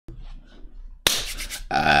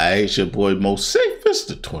It's your boy Moseefus,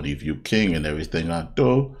 the 20 view king, and everything I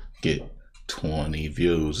do get 20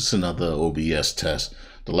 views. It's another OBS test.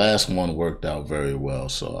 The last one worked out very well,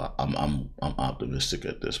 so I'm optimistic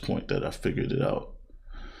at this point that I figured it out.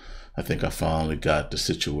 I think I finally got the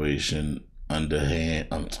situation under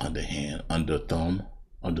thumb.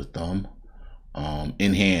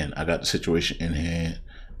 In hand. I got the situation in hand,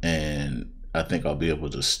 and I think I'll be able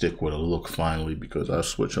to stick with a look finally, because I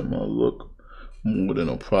switch on my look more than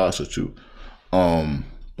a prostitute.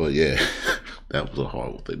 But yeah, that was a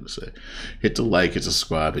horrible thing to say. Hit the like, hit the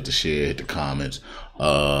subscribe, hit the share, hit the comments,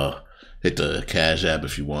 hit the Cash App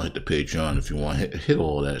if you want, hit the Patreon if you want, hit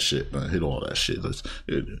all that shit, man. Hit all that shit.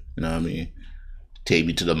 You know what I mean? Take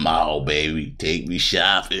me to the mall, baby. Take me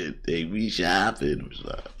shopping. Take me shopping.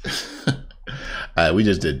 Alright, we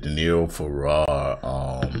just did De Niro Ferrar.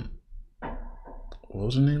 What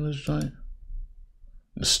was the name of this joint?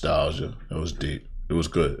 Nostalgia. It was deep. It was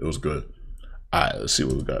good. It was good. Alright, let's see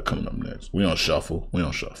what we got coming up next. We on shuffle. We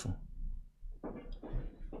on shuffle.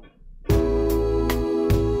 We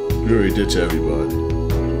already did to everybody.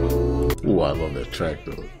 Ooh, I love that track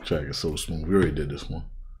though. The track is so smooth. We already did this one.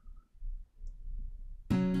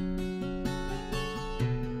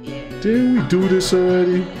 Didn't we do this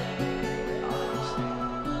already?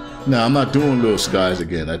 Nah, I'm not doing Lil Skies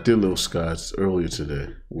again. I did Lil Skies earlier today.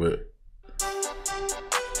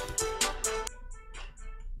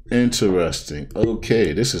 Interesting.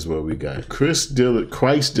 Okay, this is what we got. Christ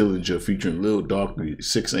Dillinger featuring Lil Darkie,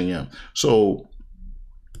 6 a.m. So,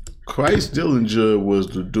 Christ Dillinger was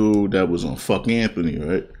the dude that was on Fuck Anthony,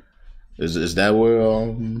 right? Is that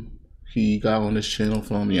where he got on this channel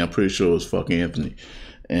from? Yeah, I'm pretty sure it was Fuck Anthony.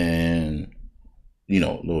 And, you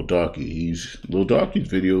know, Lil Darkie's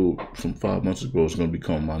video from 5 months ago is going to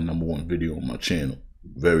become my #1 video on my channel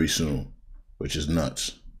very soon, which is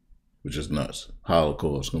nuts.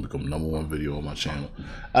 Holocaust is going to become #1 video on my channel.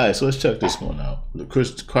 All right, so let's check this one out. The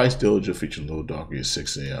Christ Dillinger featuring Lil Darkie at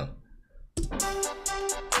 6 a.m.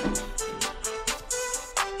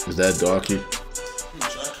 Is that Darkie? Should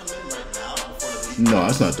I come in right now before the beat? No,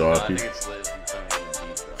 that's not Darkie. I think it's lit.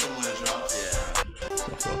 From when it drops?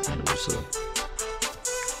 What's up?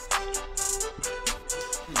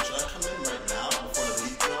 Should I come in right now before the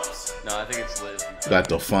beat drops? No, I think it's lit. Got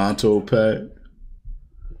the Fonto pack.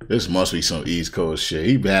 This must be some East Coast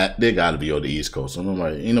shit. They gotta be on the East Coast. So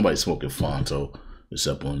ain't nobody smoking Fonto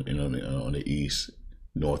except on on the East,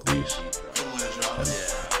 Northeast. From when it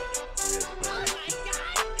drops?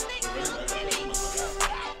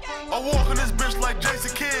 I walk on this bitch like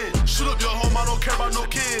Jason Kidd. Shoot up your home, I don't care about no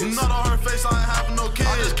kids. Not on her face, I ain't having no kids.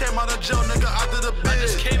 I just came out of jail, nigga, after the bid. I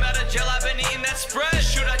just came out of jail, I've been eating that spread.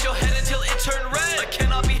 Shoot out your head until it turned red. I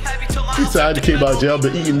cannot be happy till my He said I came out of jail,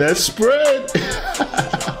 been eating that spread.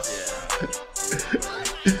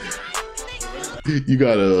 You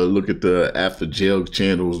gotta look at the after jail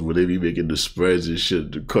channels where they be making the spreads and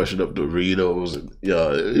shit, crushing up Doritos.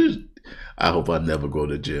 And, I hope I never go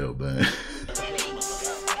to jail, man.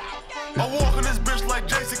 I walk on this bitch like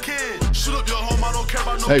Jason Kidd. Shoot up your home, I don't care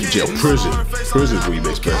about no Hey, kids. jail, prison. Prison's where you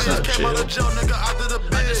make spreads, not jail. I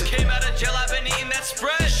just came out of jail, I've been eating that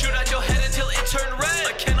spread. Shoot out your head until it turned red.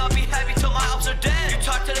 I cannot be happy till my ops are dead. You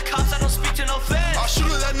talk to the cops, I don't speak to no feds. I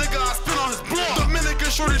shoot at that nigga, I spit on his blood. Dominican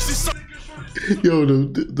shorty, she suck. Yo,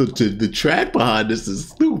 the track behind this is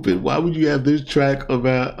stupid. Why would you have this track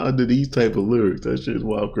about under these type of lyrics? That shit is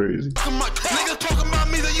wild crazy. Niggas talking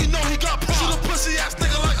about me that you know he got shoot a pussy ass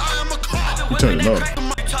nigga like I am a car. You turn it up.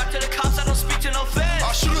 You talk to the cops, I don't speak to no feds.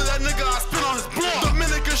 I shoot at that nigga, I spit on his blood.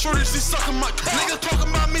 Dominican shorty, she sucking my cock. Niggas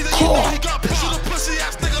talking about me that you know he got shoot a pussy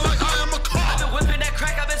ass nigga like I am a car. I've been whipping that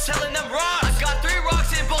crack, I've been selling them rocks. I got 3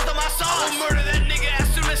 rocks in both of my songs. I'll murder that nigga as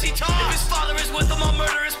soon as he talks. If his father is with him, I'll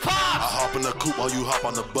murder his pops. I hop in the coupe while you hop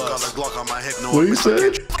on the bus. Got a Glock on my hip, no. What you said?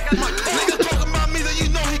 Niggas talking about me that you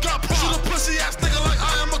know he got shoot a pussy ass nigga like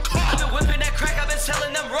I am a car. I've been whipping that crack, I've been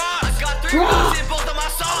selling them rocks. I got 3 rocks in both of my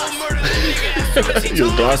songs. I'll murder that nigga as soon as he Yo,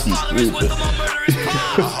 talks. Darkie's His father is with him, I'll murder his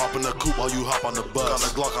pops. I hop in the coupe while you hop on the bus. Got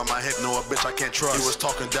a Glock on my hip, no, a bitch I can't trust. He was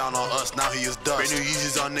talking down on us, now he is dust. Brand new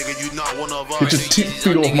Yeezys on, nigga, you not one of us. Get your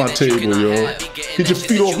feet off my table, yo. Get your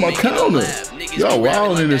feet off my counter. Y'all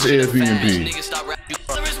wildin' in this Airbnb.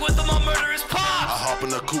 In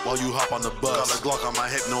the coupe while you hop on the bus. Got a Glock on my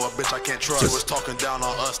hip, no, a bitch I can't trust. He was talking down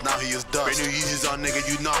on us, now he is dust. Brand new Yeezys on, nigga,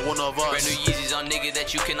 you not one of us. Brand new Yeezys on, nigga, that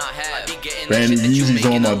you cannot have. Brand new Yeezys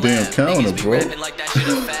on my damn counter, bro.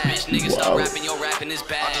 Wow. Your rapping is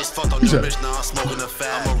bad. I just fucked on your bitch, now I'm smoking a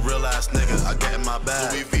fat. I'm a real ass nigga, I get in my bag.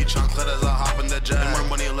 Louis V chunk as I hop in the jet. More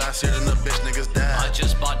money last year than the bitch nigga's dad. I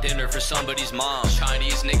just bought dinner for somebody's mom.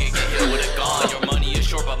 Chinese nigga get hit with a gun. Your money is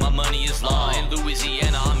short, but my money is long. In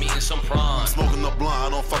Louisiana, I'm some prom. Smoking the blunt, I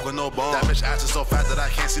don't fuck with no bomb. That bitch ass is so fat that I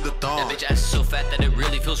can't see the thong. That bitch ass is so fat that it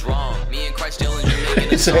really feels wrong. Me and Christ Dillinger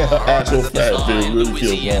making a Say song. her ass so fat that it really feels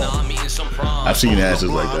Louisiana, wrong. I'm eating some prom. I've seen asses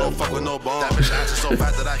like I that don't fuck with before. no bomb. That bitch ass is so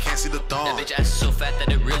fat that I can't see the thong. That bitch ass is so fat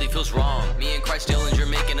that it really feels wrong. Me and Christ Dillinger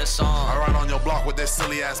making a song. I ride on your block with that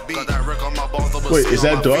silly ass beat. Got that Rick on my balls. Wait, is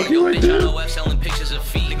that Darkie right Bitch, I there? know I'm selling pictures of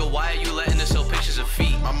feet. Nigga, why are you letting us sell pictures of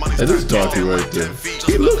feet? That is Darkie right there.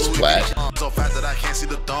 He looks flat. So fat that I can't see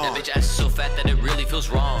the thong. That bitch ass is so fat that it really feels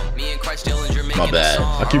wrong. Me and Christ Dillinger making My a bad.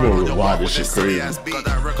 song. I keep on rewind this shit crazy. Got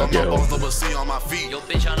that Rick on my balls. Double C on my feet. Yo,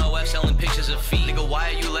 bitch, I know I'm selling pictures of feet. Nigga, why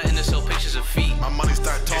are you letting us sell pictures of feet? My money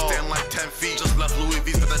start tall. Stand like 10 feet. Just left Louis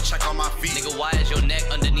V with a check on my feet. Nigga, why is your neck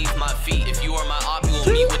underneath my feet? If you are my op, you will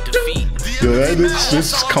meet with defeat. Yo,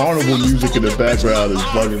 this carnival music in the background is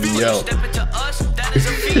bugging me out. Step into us, that is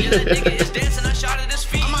a feat. That nigga is dancing, I shot at his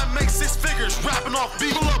feet. I might make 6 figures rapping off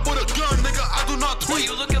beat. Pull up with a gun, nigga. I do not Boy, tweet.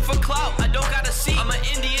 you looking for clout? I don't got a seat. I'm an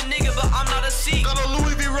Indian nigga, but I'm not a Sikh. Got a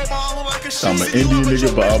Louis V robe on like a sheet. I'm an Indian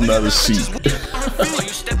nigga, but I'm not a Sikh. Oh, you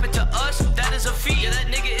step into us, that is a feat. Yeah, that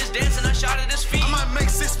nigga is dancing, I shot at his feet. I might make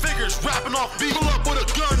 6 figures rapping off beat. Pull up with a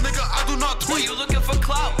gun, nigga. I do not Boy, tweet. you looking for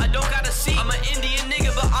clout? I don't got a seat. I'm an Indian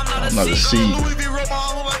nigga, but I'm not a not a Sikh. Sikh. Louis V robe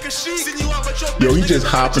on like a sheet. Seen you out at your Yo, he bitch, just nigga.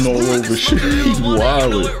 hopping all over shit. He's You know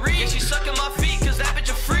wildin'. it real. She sucking my feet, cause that bitch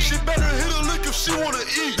a freak. She better hit a lick if she wanna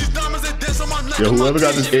eat. These diamonds they dance on my neck. Yo, and my whoever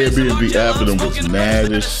got this teeth. Airbnb after them was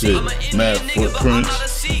mad as shit. Mad footprints.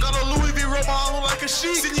 Got a Louis V robe on like a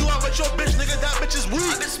sheet. Seen you out at your bitch, nigga. That bitch is I've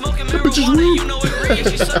weak. been smoking bitch is marijuana, weak. you know it real.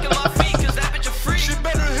 She sucking my feet, cause that bitch a freak. She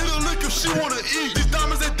better hit a lick if she wanna eat. These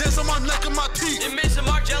diamonds they dance on my neck and my teeth. In Mason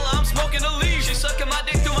Margiela, I'm smoking a leaf. She sucking my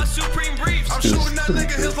dick through my Supreme briefs. I'm shooting that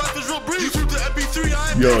nigga. His life is real brief. You shoot the MP3.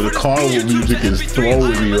 I ain't Yo, paid the for this carnival beat. music is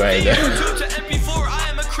throwing me right now. To MP4, I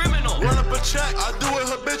am a criminal. Run up a check. I do it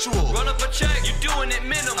habitual. Run up a check, you doing it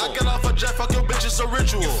minimal. I get off a jet. Fuck your bitch. It's a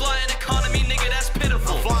ritual. Flying economy, nigga, that's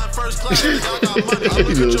pitiful. Flying first class. Nigga, I got money. I look Yo, at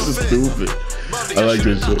this your is face. stupid. I like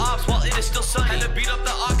this shit. Ops while it is still sunny. Had to beat up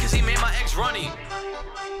the op cause he made my ex runny.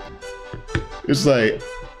 It's like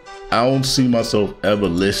I don't see myself ever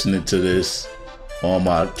listening to this on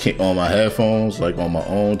my headphones, like on my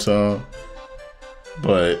own time.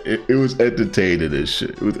 But it was entertaining as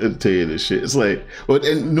shit. It was entertaining as shit. It's like, but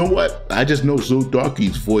and you know what? I just know Lil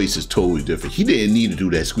Darkie's voice is totally different. He didn't need to do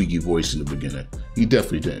that squeaky voice in the beginning. He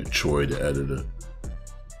definitely didn't. Troy, the editor.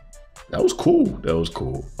 That was cool. That was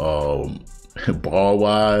cool. Bar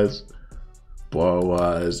wise,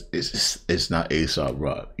 it's not A$AP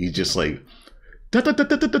Rock. He's just like da da da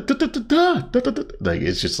da da da da da da da. Like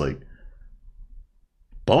it's just like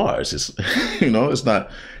bars. It's it's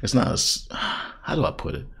not a, how do I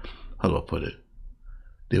put it?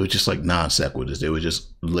 They were just like non sequiturs. They were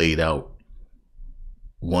just laid out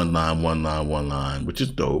one line, which is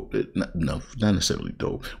dope. Not necessarily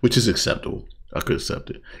dope, which is acceptable. I could accept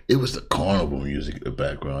it. It was the carnival music in the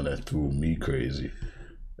background that threw me crazy.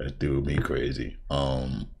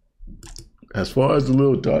 As far as the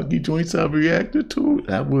Lil Darkie joints I reacted to,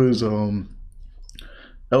 that was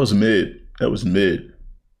mid. The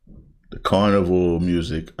carnival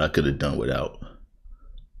music I could have done without.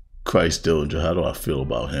 Christ Dillinger, how do I feel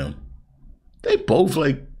about him? They both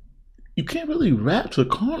like, you can't really rap to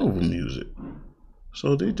carnival music.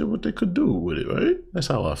 So they did what they could do with it, right? That's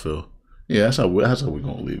how I feel. Yeah, that's how we're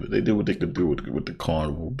gonna leave it. They did what they could do with the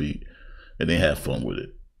carnival beat, and they had fun with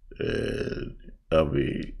it. And I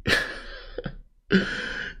mean,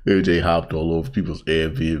 AJ hopped all over people's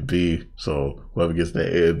Airbnb. So whoever gets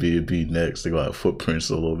that Airbnb next, they gonna have footprints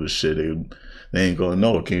all over shit. They ain't gonna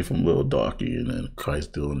know it came from Lil Darkie and then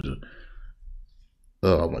Christ Dillinger.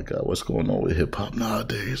 Oh my God, what's going on with hip hop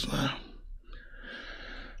nowadays, man?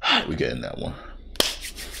 All right, we getting that one.